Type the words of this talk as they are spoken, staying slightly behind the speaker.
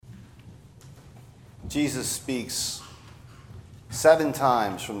Jesus speaks 7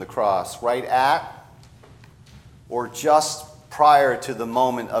 times from the cross, right at or just prior to the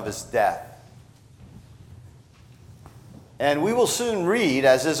moment of his death. And we will soon read,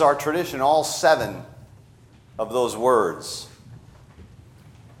 as is our tradition, all 7 of those words.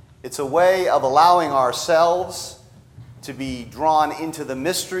 It's a way of allowing ourselves to be drawn into the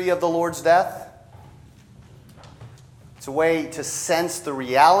mystery of the Lord's death. It's a way to sense the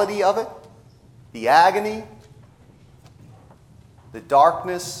reality of it, the agony, the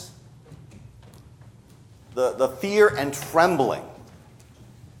darkness, the fear and trembling.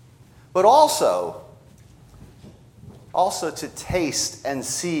 But also to taste and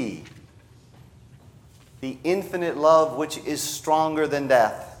see the infinite love which is stronger than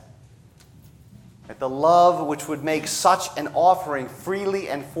death. The love which would make such an offering freely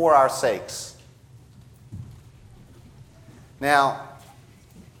and for our sakes. Now,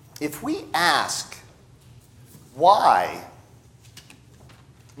 if we ask, why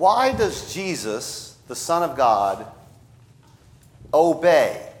does Jesus, the Son of God,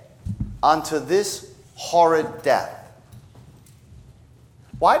 obey unto this horrid death?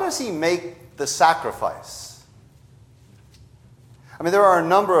 Why does he make the sacrifice? I mean, there are a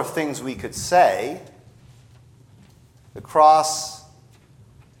number of things we could say. The cross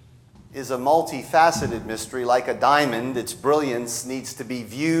is a multifaceted mystery. Like a diamond, its brilliance needs to be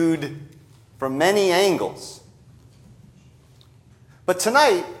viewed from many angles. But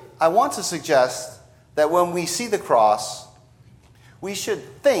tonight, I want to suggest that when we see the cross, we should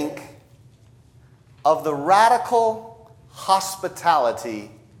think of the radical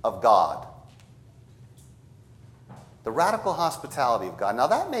hospitality of God. The radical hospitality of God. Now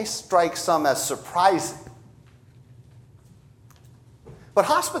that may strike some as surprising. But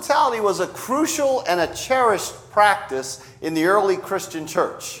hospitality was a crucial and a cherished practice in the early Christian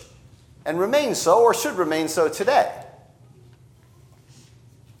church, and remains so, or should remain so today.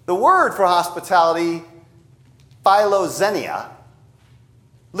 The word for hospitality, philoxenia,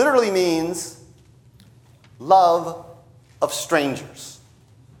 literally means love of strangers,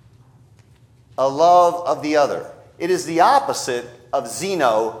 a love of the other. It is the opposite of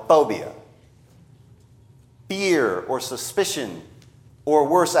xenophobia, fear or suspicion, or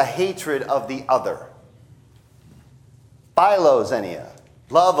worse, a hatred of the other. Philoxenia,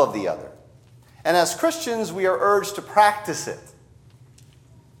 love of the other. And as Christians, we are urged to practice it,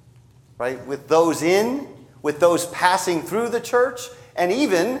 right? With those in, with those passing through the church, and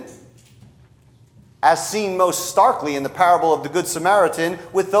even, as seen most starkly in the parable of the Good Samaritan,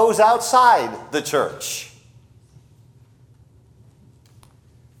 with those outside the church.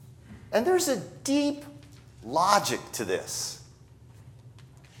 And there's a deep logic to this.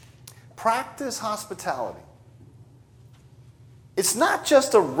 Practice hospitality. It's not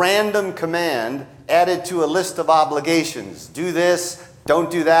just a random command added to a list of obligations. Do this, don't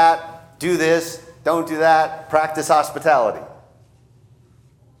do that, do this, don't do that, practice hospitality.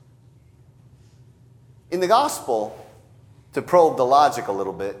 In the gospel, to probe the logic a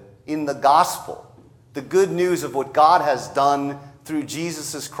little bit, in the gospel, the good news of what God has done through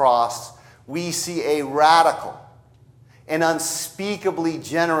Jesus' cross, we see a radical and unspeakably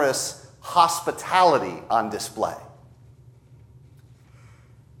generous hospitality on display.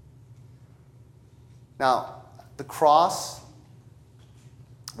 Now, the cross,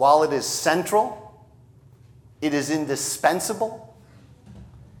 while it is central, it is indispensable,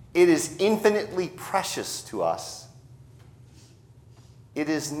 it is infinitely precious to us, it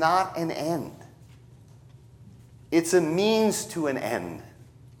is not an end. It's a means to an end.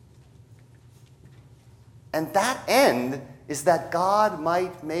 And that end is that God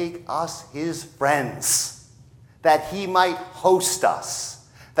might make us his friends, that he might host us,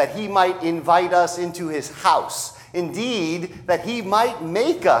 that he might invite us into his house. Indeed, that he might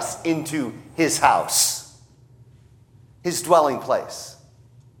make us into his house, his dwelling place.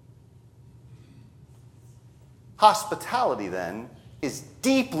 Hospitality, then, is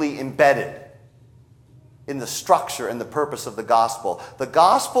deeply embedded in the structure and the purpose of the gospel. The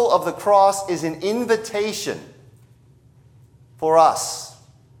gospel of the cross is an invitation for us,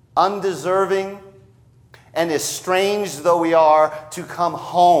 undeserving and estranged though we are, to come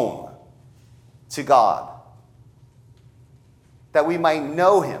home to God, that we might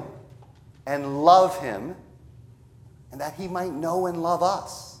know him and love him, and that he might know and love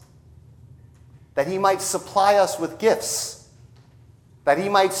us, that he might supply us with gifts, that he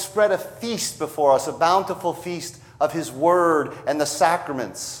might spread a feast before us, a bountiful feast of his word and the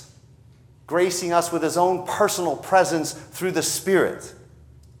sacraments, gracing us with his own personal presence through the Spirit.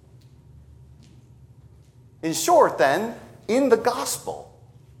 In short, then, in the gospel,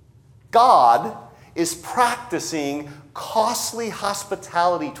 God is practicing costly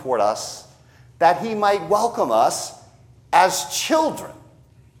hospitality toward us that he might welcome us as children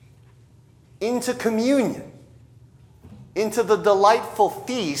into communion, into the delightful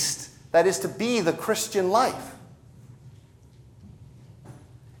feast that is to be the Christian life.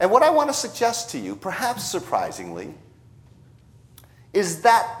 And what I want to suggest to you, perhaps surprisingly, is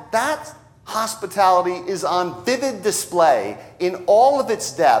that hospitality is on vivid display in all of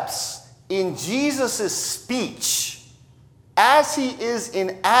its depths in Jesus' speech as he is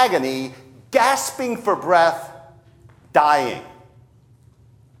in agony, gasping for breath, dying.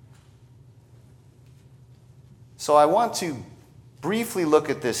 So I want to briefly look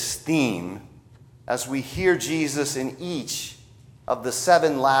at this theme as we hear Jesus in each of the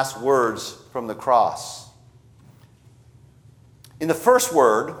 7 last words from the cross. In the first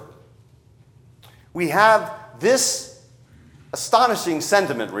word, we have this astonishing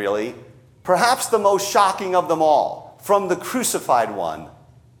sentiment, really, perhaps the most shocking of them all, from the crucified one.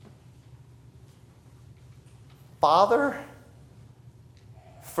 Father,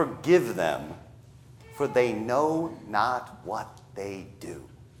 forgive them, for they know not what they do.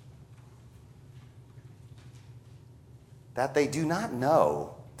 That they do not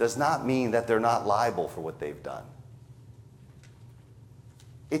know does not mean that they're not liable for what they've done.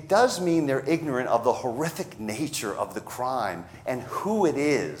 It does mean they're ignorant of the horrific nature of the crime and who it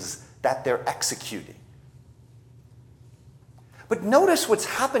is that they're executing. But notice what's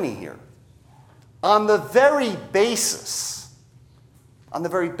happening here. On the very basis of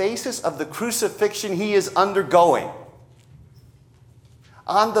the crucifixion he is undergoing,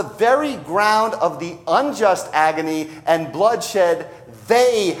 on the very ground of the unjust agony and bloodshed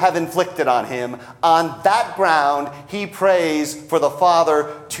they have inflicted on him, on that ground he prays for the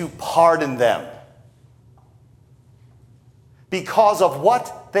Father to pardon them. Because of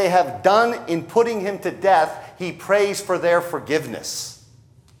what they have done in putting him to death, he prays for their forgiveness.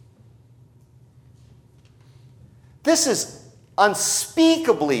 This is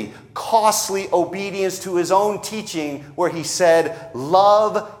unspeakably costly obedience to his own teaching, where he said,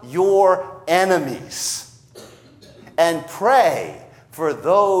 "Love your enemies and pray for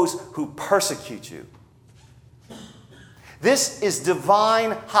those who persecute you." This is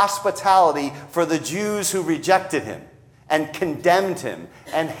divine hospitality for the Jews who rejected him and condemned him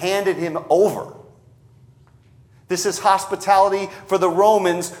and handed him over. This is hospitality for the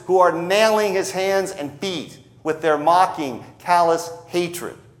Romans who are nailing his hands and feet with their mocking, callous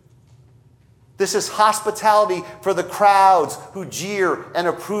hatred. This is hospitality for the crowds who jeer and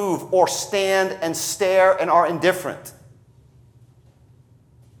approve or stand and stare and are indifferent.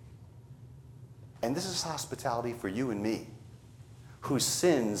 And this is hospitality for you and me, whose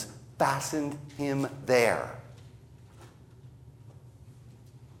sins fastened him there.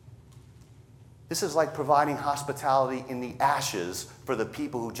 This is like providing hospitality in the ashes for the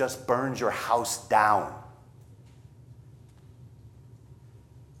people who just burned your house down.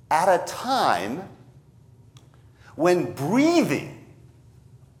 At a time when breathing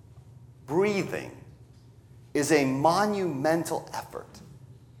is a monumental effort,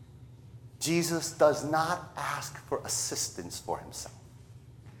 Jesus does not ask for assistance for himself.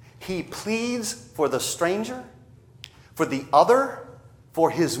 He pleads for the stranger, for the other, for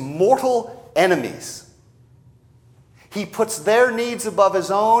his mortal enemies. He puts their needs above his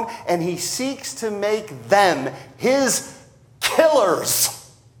own, and he seeks to make them, his killers,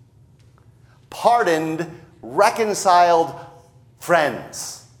 pardoned, reconciled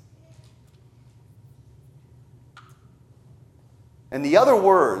friends. And the other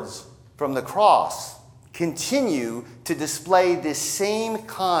words from the cross continue to display this same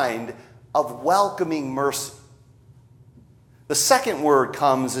kind of welcoming mercy. The second word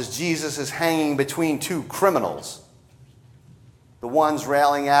comes as Jesus is hanging between 2 criminals. The one's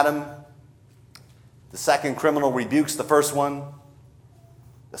railing at him. The second criminal rebukes the first one.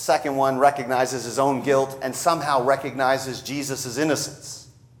 The second one recognizes his own guilt and somehow recognizes Jesus' innocence.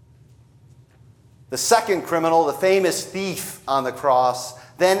 The second criminal, the famous thief on the cross,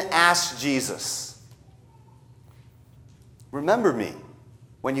 then asks Jesus, "Remember me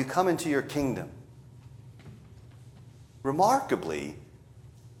when you come into your kingdom." Remarkably,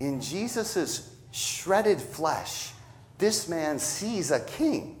 in Jesus' shredded flesh, this man sees a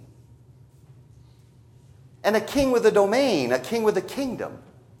king. And a king with a domain, a king with a kingdom.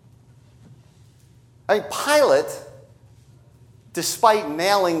 Pilate, despite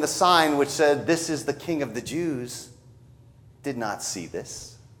nailing the sign which said, "This is the King of the Jews," did not see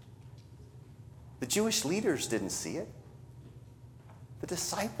this. The Jewish leaders didn't see it. The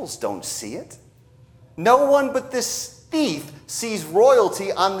disciples don't see it. No one but this thief sees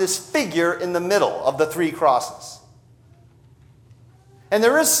royalty on this figure in the middle of the three crosses. And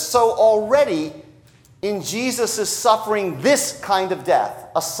there is so already in Jesus' suffering this kind of death,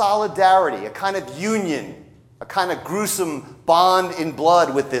 a solidarity, a kind of union, a kind of gruesome bond in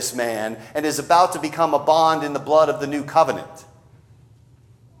blood with this man, and is about to become a bond in the blood of the new covenant.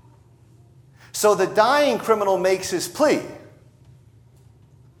 So the dying criminal makes his plea.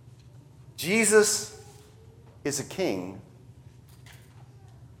 Jesus is a king,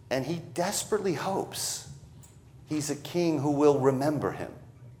 and he desperately hopes he's a king who will remember him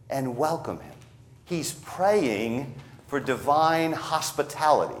and welcome him. He's praying for divine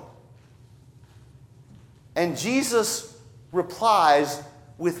hospitality. And Jesus replies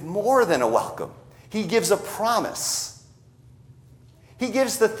with more than a welcome. He gives a promise. He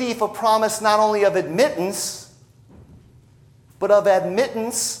gives the thief a promise not only of admittance, but of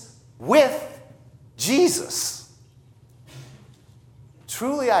admittance with Jesus.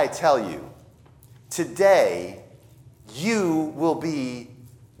 Truly I tell you, today you will be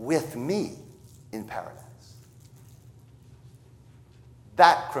with me in paradise.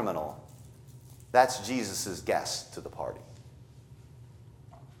 That criminal, that's Jesus' guest to the party.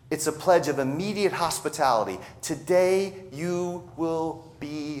 It's a pledge of immediate hospitality. Today you will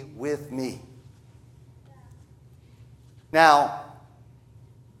be with me. Now,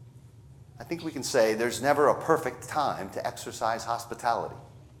 I think we can say there's never a perfect time to exercise hospitality.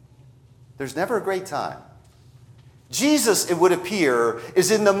 There's never a great time. Jesus, it would appear, is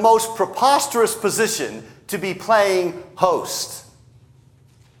in the most preposterous position to be playing host.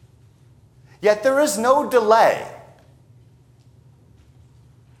 Yet there is no delay.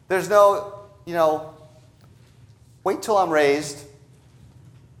 There's no, wait till I'm raised,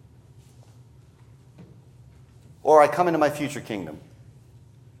 or I come into my future kingdom.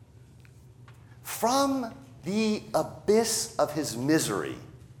 From the abyss of his misery,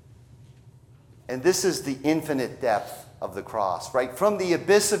 and this is the infinite depth of the cross, right? From the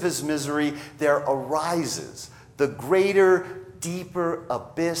abyss of his misery, there arises the greater, deeper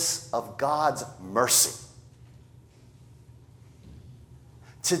abyss of God's mercy.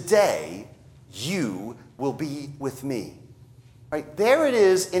 Today, you will be with me. Right? There it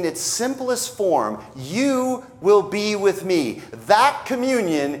is in its simplest form. You will be with me. That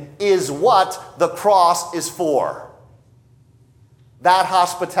communion is what the cross is for. That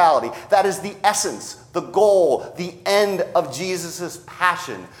hospitality, that is the essence, the goal, the end of Jesus'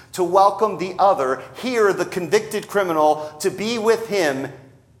 passion, to welcome the other, here the convicted criminal, to be with him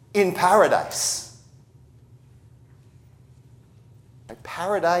in paradise.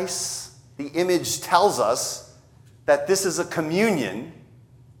 Paradise, the image tells us that this is a communion.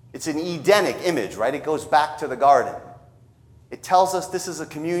 It's an Edenic image, right? It goes back to the garden. It tells us this is a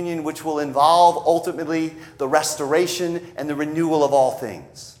communion which will involve ultimately the restoration and the renewal of all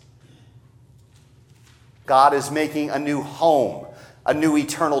things. God is making a new home, a new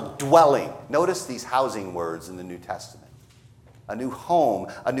eternal dwelling. Notice these housing words in the New Testament. A new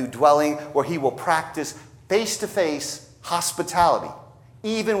home, a new dwelling where he will practice face-to-face hospitality,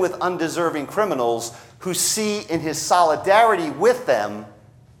 even with undeserving criminals who see in his solidarity with them,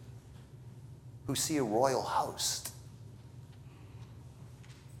 who see a royal host.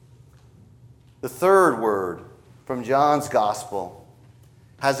 The third word from John's gospel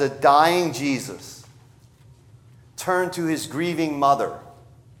has a dying Jesus turn to his grieving mother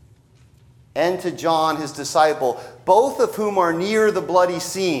and to John, his disciple, both of whom are near the bloody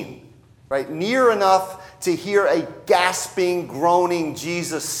scene, right? Near enough to hear a gasping, groaning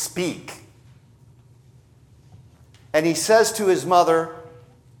Jesus speak. And he says to his mother,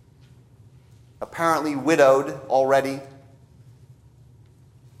 apparently widowed already,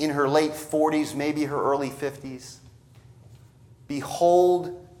 in her late 40s, maybe her early 50s,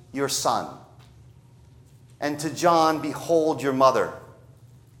 behold your son. And to John, behold your mother.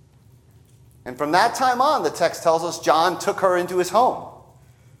 And from that time on, the text tells us, John took her into his home.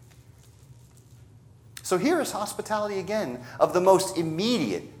 So here is hospitality again of the most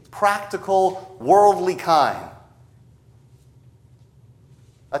immediate, practical, worldly kind.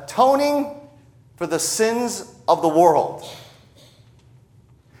 Atoning for the sins of the world.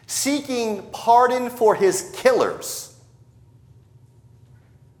 Seeking pardon for his killers.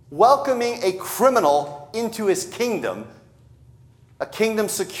 Welcoming a criminal into his kingdom. A kingdom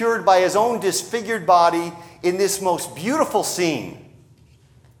secured by his own disfigured body in this most beautiful scene.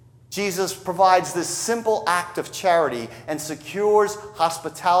 Jesus provides this simple act of charity and secures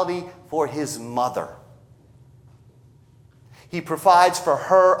hospitality for his mother. He provides for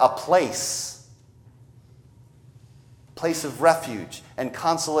her a place of refuge and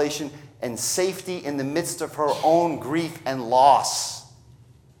consolation and safety in the midst of her own grief and loss.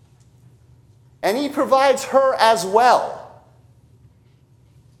 And he provides her as well,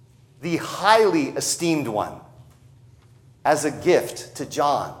 the highly esteemed one, as a gift to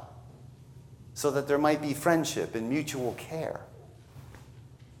John, so that there might be friendship and mutual care.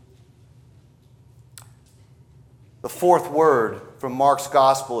 The fourth word from Mark's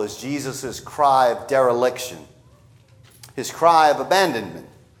gospel is Jesus' cry of dereliction, his cry of abandonment.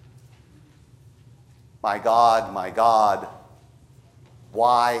 My God,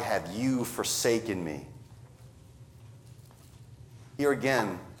 why have you forsaken me? Here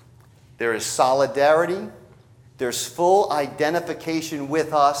again, there is solidarity, there's full identification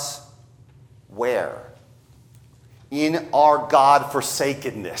with us. Where? In our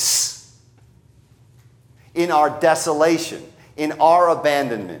God-forsakenness, in our desolation, in our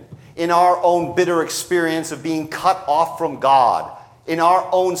abandonment, in our own bitter experience of being cut off from God, in our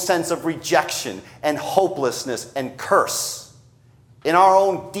own sense of rejection and hopelessness and curse, in our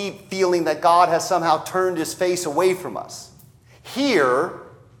own deep feeling that God has somehow turned his face away from us. Here,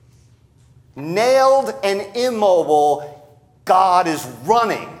 nailed and immobile, God is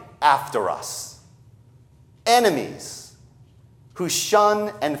running after us. Enemies who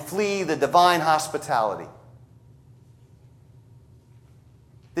shun and flee the divine hospitality.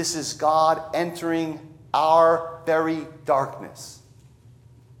 This is God entering our very darkness,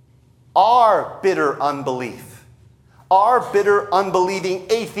 our bitter unbelief, our bitter, unbelieving,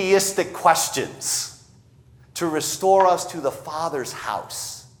 atheistic questions, to restore us to the Father's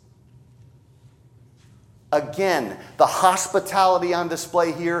house. Again, the hospitality on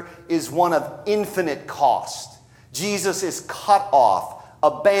display here is one of infinite cost. Jesus is cut off,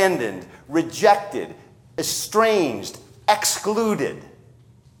 abandoned, rejected, estranged, excluded,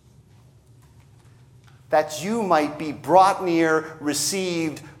 that you might be brought near,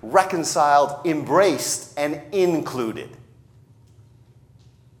 received, reconciled, embraced, and included.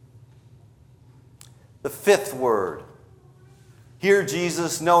 The fifth word. Here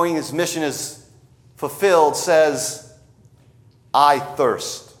Jesus, knowing his mission is fulfilled, says, I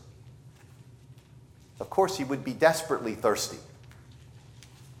thirst. Of course, he would be desperately thirsty.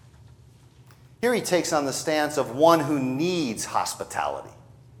 Here he takes on the stance of one who needs hospitality,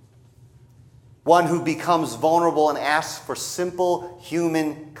 one who becomes vulnerable and asks for simple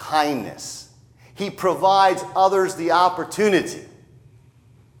human kindness. He provides others the opportunity,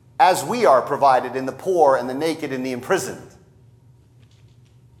 as we are provided in the poor and the naked and the imprisoned.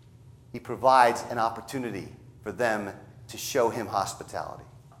 He provides an opportunity for them to show him hospitality.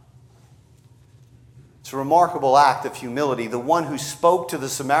 It's a remarkable act of humility. The one who spoke to the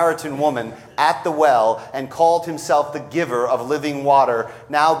Samaritan woman at the well and called himself the giver of living water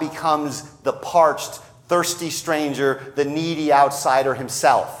now becomes the parched, thirsty stranger, the needy outsider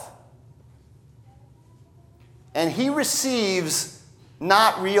himself. And he receives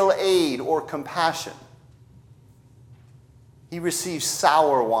not real aid or compassion. He receives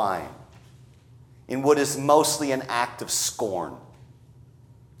sour wine in what is mostly an act of scorn.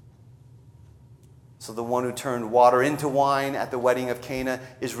 So the one who turned water into wine at the wedding of Cana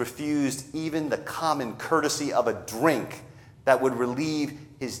is refused even the common courtesy of a drink that would relieve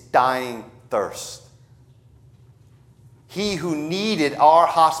his dying thirst. He who needed our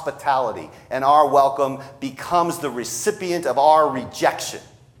hospitality and our welcome becomes the recipient of our rejection.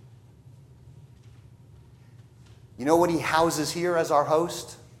 You know what he houses here as our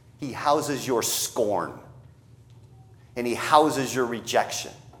host? He houses your scorn, and he houses your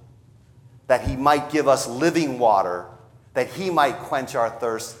rejection, that he might give us living water, that he might quench our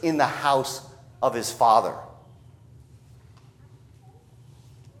thirst in the house of his Father.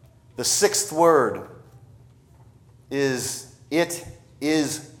 The sixth word is, it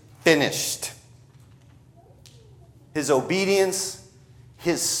is finished. His obedience,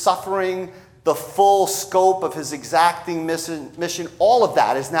 his suffering, the full scope of his exacting mission, all of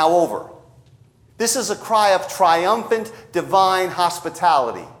that is now over. This is a cry of triumphant divine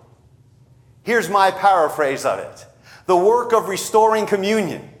hospitality. Here's my paraphrase of it. The work of restoring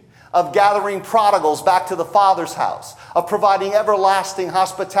communion, of gathering prodigals back to the Father's house, of providing everlasting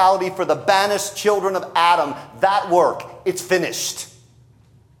hospitality for the banished children of Adam, that work, it's finished.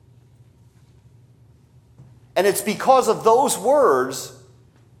 And it's because of those words,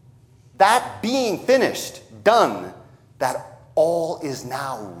 that being finished, done, that all is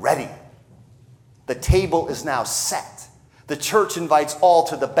now ready. The table is now set. The church invites all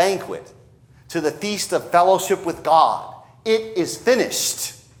to the banquet, to the feast of fellowship with God. It is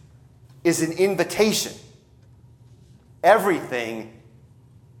finished is an invitation. Everything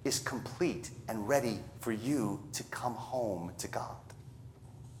is complete and ready for you to come home to God.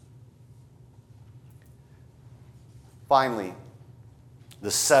 Finally,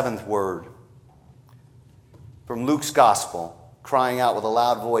 the seventh word. From Luke's gospel, crying out with a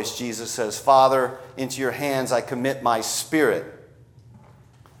loud voice, Jesus says, "Father, into your hands I commit my spirit."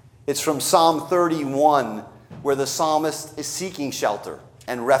 It's from Psalm 31, where the psalmist is seeking shelter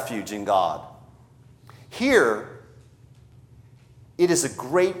and refuge in God. Here, it is a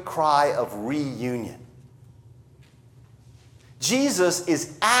great cry of reunion. Jesus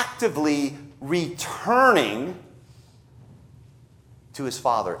is actively returning to his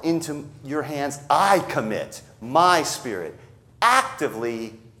Father. Into your hands I commit my spirit.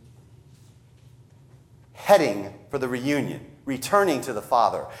 Actively heading for the reunion, returning to the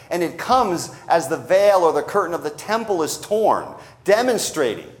Father. And it comes as the veil or the curtain of the temple is torn,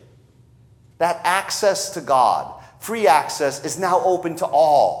 demonstrating that access to God, free access, is now open to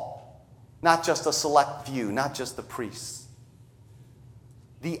all, not just a select few, not just the priests.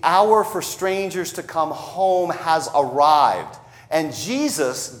 The hour for strangers to come home has arrived. And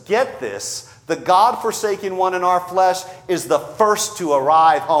Jesus, get this, the God-forsaken one in our flesh, is the first to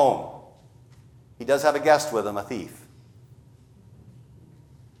arrive home. He does have a guest with him, a thief.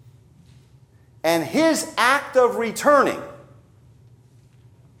 And his act of returning,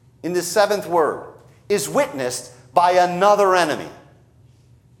 in the seventh word, is witnessed by another enemy,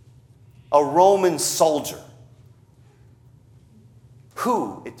 a Roman soldier,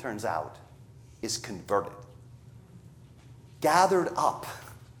 who, it turns out, is converted, gathered up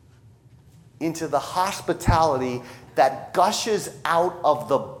into the hospitality that gushes out of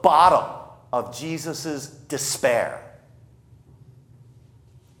the bottom of Jesus' despair.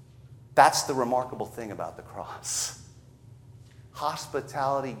 That's the remarkable thing about the cross.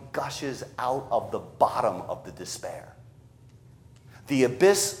 Hospitality gushes out of the bottom of the despair. The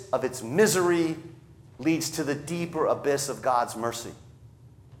abyss of its misery leads to the deeper abyss of God's mercy.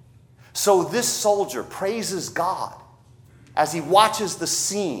 So this soldier praises God as he watches the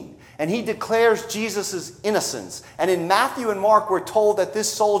scene, and he declares Jesus' innocence. And in Matthew and Mark, we're told that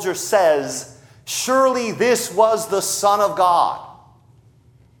this soldier says, "Surely this was the Son of God."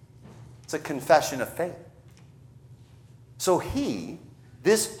 It's a confession of faith. So he,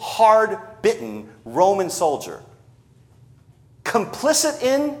 this hard-bitten Roman soldier, complicit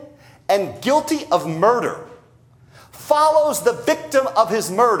in and guilty of murder, follows the victim of his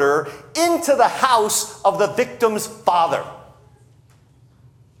murder into the house of the victim's father.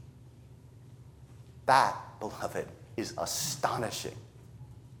 That, beloved, is astonishing.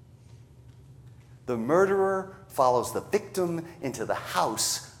 The murderer follows the victim into the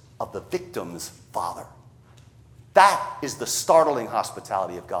house of the victim's father. That is the startling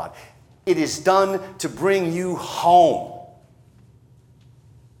hospitality of God. It is done to bring you home.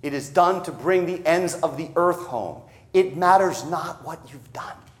 It is done to bring the ends of the earth home. It matters not what you've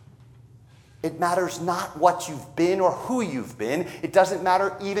done. It matters not what you've been or who you've been. It doesn't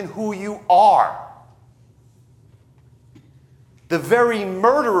matter even who you are. The very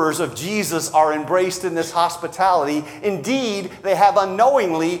murderers of Jesus are embraced in this hospitality. Indeed, they have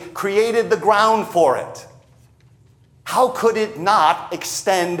unknowingly created the ground for it. How could it not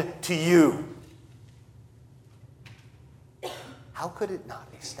extend to you? How could it not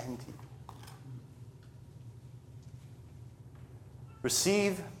extend to you?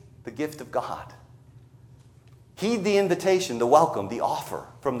 Receive the gift of God. Heed the invitation, the welcome, the offer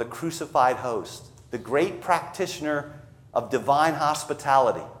from the crucified host, the great practitioner of divine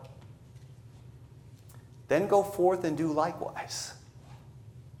hospitality. Then go forth and do likewise.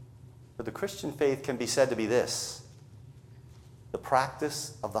 For the Christian faith can be said to be this: the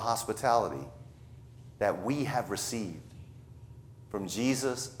practice of the hospitality that we have received from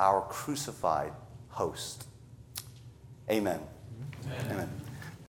Jesus, our crucified host. Amen. Amen. Amen.